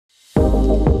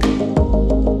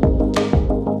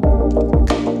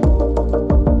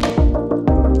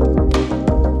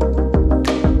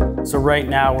right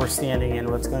now we're standing in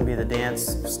what's going to be the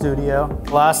dance studio.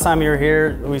 Last time you were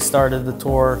here, we started the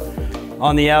tour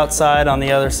on the outside, on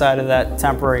the other side of that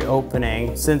temporary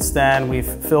opening. Since then, we've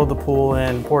filled the pool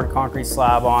in, poured concrete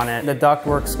slab on it. The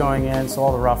ductwork's going in, so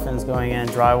all the rough-ins going in,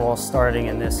 drywall's starting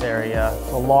in this area.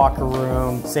 The locker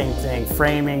room, same thing.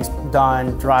 Framing's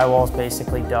done, drywall's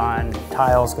basically done,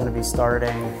 tile's gonna be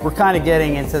starting. We're kind of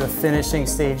getting into the finishing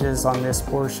stages on this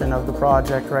portion of the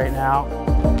project right now.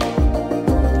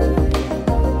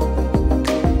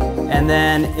 And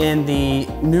then in the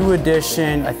new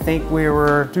addition, I think we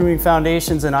were doing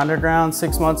foundations and underground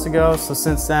 6 months ago. So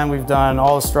since then, we've done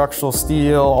all the structural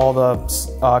steel, all the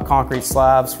concrete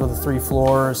slabs for the 3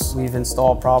 floors. We've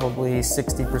installed probably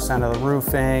 60% of the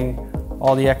roofing,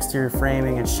 all the exterior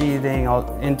framing and sheathing,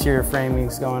 all interior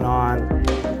framing's going on.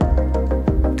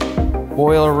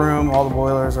 Boiler room, all the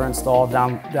boilers are installed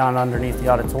down underneath the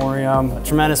auditorium. A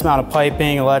tremendous amount of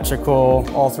piping, electrical,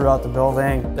 all throughout the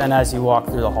building. Then as you walk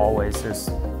through the hallways, there's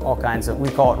all kinds of, we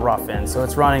call it rough-in. So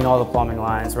it's running all the plumbing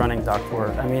lines, running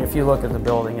ductwork. I mean, if you look at the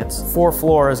building, it's 4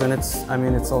 floors and it's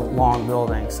a long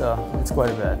building, so it's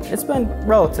quite a bit. It's been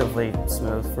relatively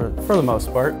smooth for the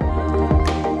most part.